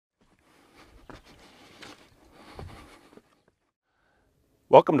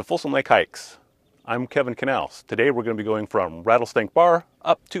Welcome to Folsom Lake Hikes. I'm Kevin Knauss. Today we're going to be going from Rattlesnake Bar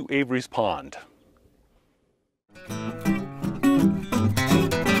up to Avery's Pond.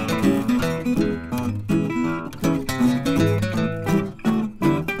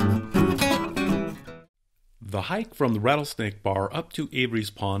 The hike from the Rattlesnake Bar up to Avery's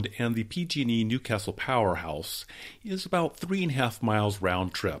Pond and the PG&E Newcastle Power House is about 3.5 miles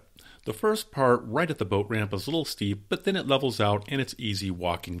round trip. The first part right at the boat ramp is a little steep, but then it levels out and it's easy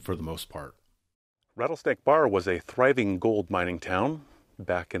walking for the most part. Rattlesnake Bar was a thriving gold mining town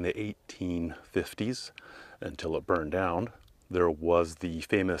back in the 1850s until it burned down. There was the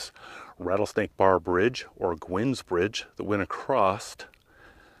famous Rattlesnake Bar Bridge, or Gwynn's Bridge, that went across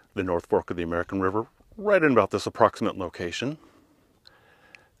the North Fork of the American River right in about this approximate location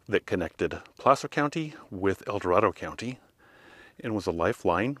that connected Placer County with El Dorado County, and was a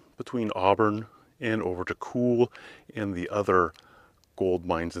lifeline between Auburn and over to Cool and the other gold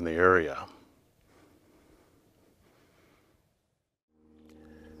mines in the area.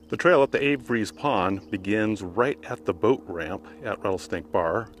 The trail up to Avery's Pond begins right at the boat ramp at Rattlesnake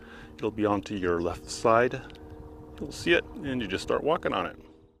Bar. It'll be onto your left side. You'll see it and you just start walking on it.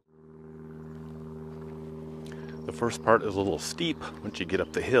 The first part is a little steep once you get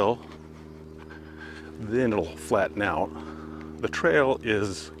up the hill. Then it'll flatten out. The trail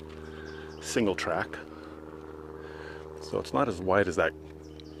is single track, so it's not as wide as that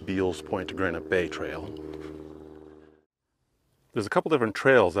Beals Point to Granite Bay trail. There's a couple different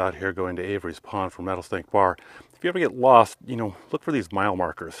trails out here going to Avery's Pond from Rattlesnake Bar. If you ever get lost, look for these mile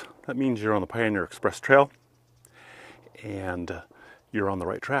markers. That means you're on the Pioneer Express Trail and you're on the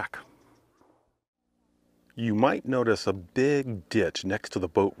right track. You might notice a big ditch next to the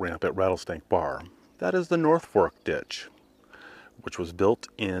boat ramp at Rattlesnake Bar. That is the North Fork ditch, which was built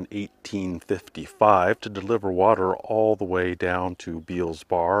in 1855 to deliver water all the way down to Beals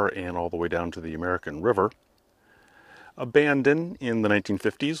Bar and all the way down to the American River. Abandoned in the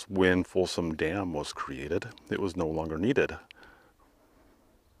 1950s when Folsom Dam was created, it was no longer needed.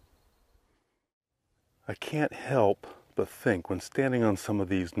 I can't help but think when standing on some of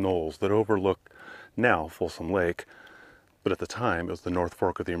these knolls that overlook now Folsom Lake, but at the time it was the North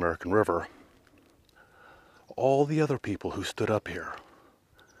Fork of the American River, all the other people who stood up here,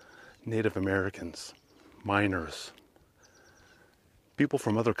 Native Americans, miners, people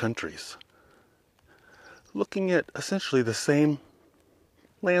from other countries, looking at essentially the same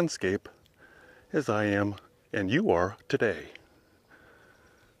landscape as I am and you are today.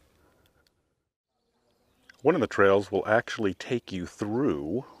 One of the trails will actually take you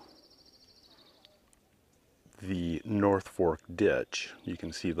through the North Fork ditch. You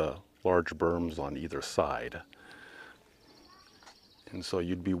can see the large berms on either side. And so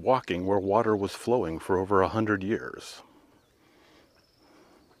you'd be walking where water was flowing for over 100 years.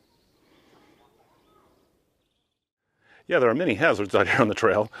 Yeah, there are many hazards out here on the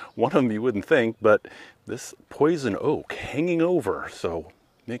trail. One of them you wouldn't think, but this poison oak hanging over. So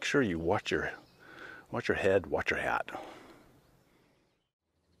make sure you watch your head, watch your hat.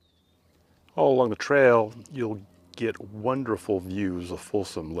 All along the trail, you'll get wonderful views of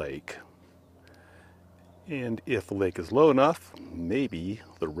Folsom Lake. And if the lake is low enough, maybe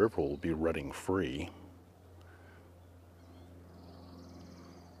the river will be running free.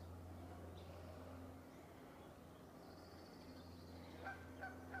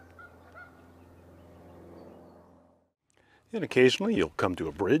 And occasionally you'll come to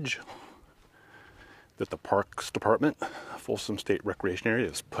a bridge that the Parks Department, Folsom State Recreation Area,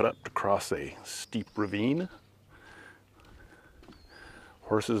 has put up to cross a steep ravine.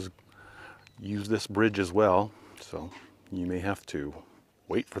 Horses use this bridge as well, so you may have to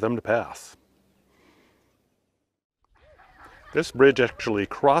wait for them to pass. This bridge actually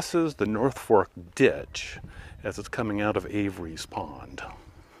crosses the North Fork ditch as it's coming out of Avery's Pond.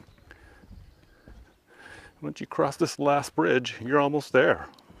 Once you cross this last bridge, you're almost there.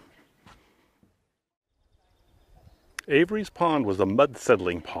 Avery's Pond was a mud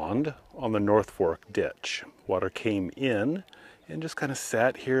settling pond on the North Fork ditch. Water came in and just kind of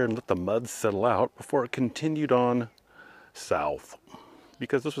sat here and let the mud settle out before it continued on south,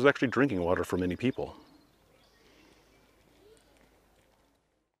 because this was actually drinking water for many people.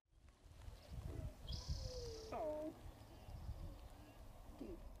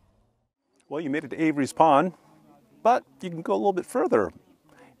 Well, you made it to Avery's Pond, but you can go a little bit further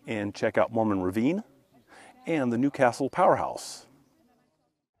and check out Mormon Ravine and the Newcastle Powerhouse.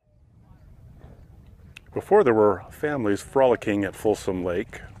 Before there were families frolicking at Folsom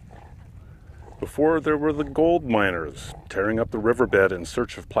Lake, before there were the gold miners tearing up the riverbed in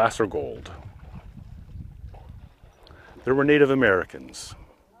search of placer gold, there were Native Americans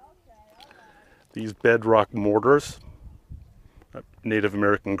These bedrock mortars, Native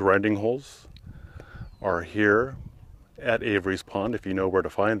American grinding holes, are here at Avery's Pond, if you know where to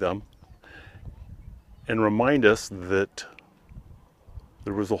find them, and remind us that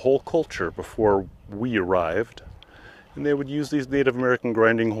there was a whole culture before we arrived, and they would use these Native American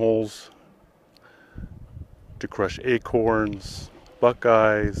grinding holes to crush acorns,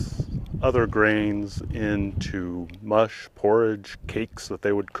 buckeyes, other grains into mush, porridge, cakes that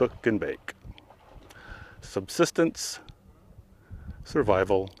they would cook and bake. Subsistence,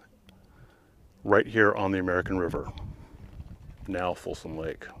 survival, right here on the American River, now Folsom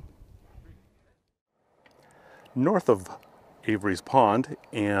Lake. North of Avery's Pond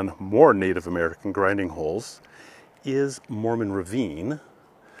and more Native American grinding holes is Mormon Ravine,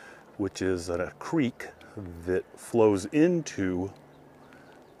 which is a creek that flows into,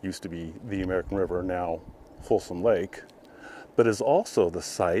 used to be the American River, now Folsom Lake, but is also the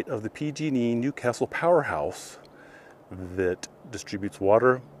site of the PG&E Newcastle Powerhouse that distributes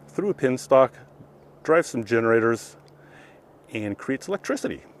water through a penstock, drives some generators, and creates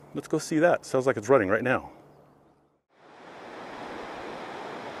electricity. Let's go see that. Sounds like it's running right now.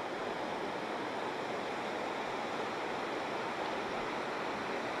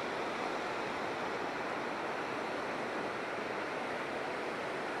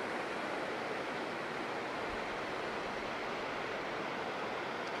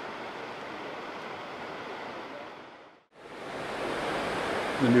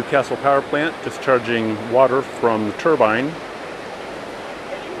 The Newcastle Power Plant discharging water from the turbine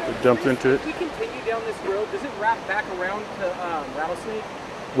that dumps into it. If we continue down this road, does it wrap back around to Rattlesnake?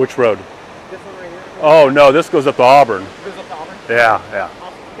 Which road? This one right here? Oh no, this goes up to Auburn. It goes up to Auburn? Yeah.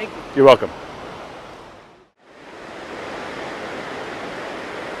 Awesome. Thank you. You're welcome.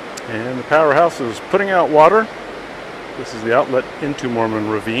 And the powerhouse is putting out water. This is the outlet into Mormon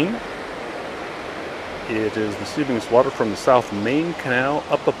Ravine. It is receiving its water from the South Main Canal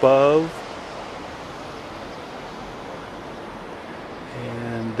up above.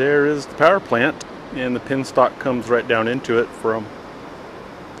 And there is the power plant, and the penstock comes right down into it from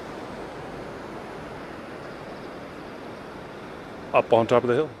up on top of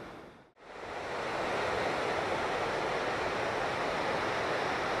the hill.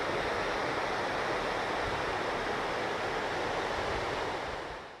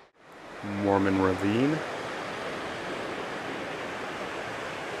 Mormon Ravine.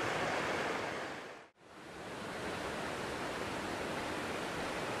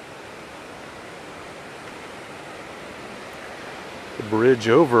 The bridge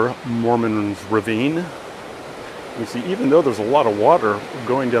over Mormon's Ravine. You see, even though there's a lot of water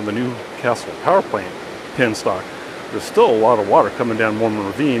going down the Newcastle Power Plant penstock, there's still a lot of water coming down Mormon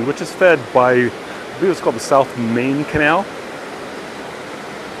Ravine, which is fed by, I believe it's called the South Main Canal.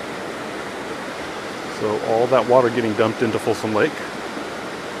 So all that water getting dumped into Folsom Lake.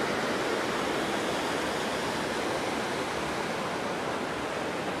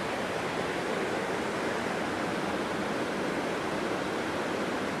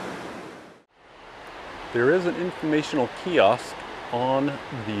 There is an informational kiosk on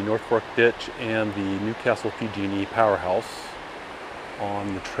the North Fork Ditch and the Newcastle PG&E Powerhouse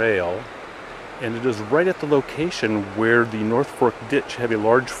on the trail, and it is right at the location where the North Fork Ditch had a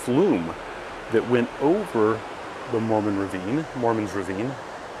large flume that went over the Mormon's Ravine,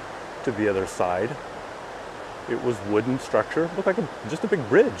 to the other side. It was wooden structure, looked like just a big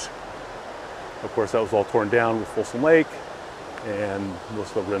bridge. Of course, that was all torn down with Folsom Lake, and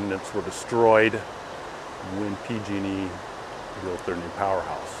most of the remnants were destroyed when PG&E built their new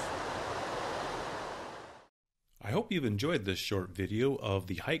powerhouse. I hope you've enjoyed this short video of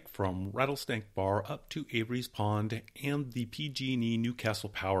the hike from Rattlesnake Bar up to Avery's Pond and the PG&E Newcastle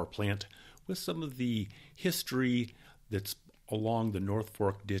Power Plant, with some of the history that's along the North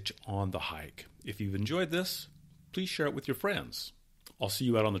Fork Ditch on the hike. If you've enjoyed this, please share it with your friends. I'll see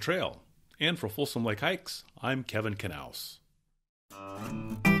you out on the trail. And for Folsom Lake Hikes, I'm Kevin Knauss.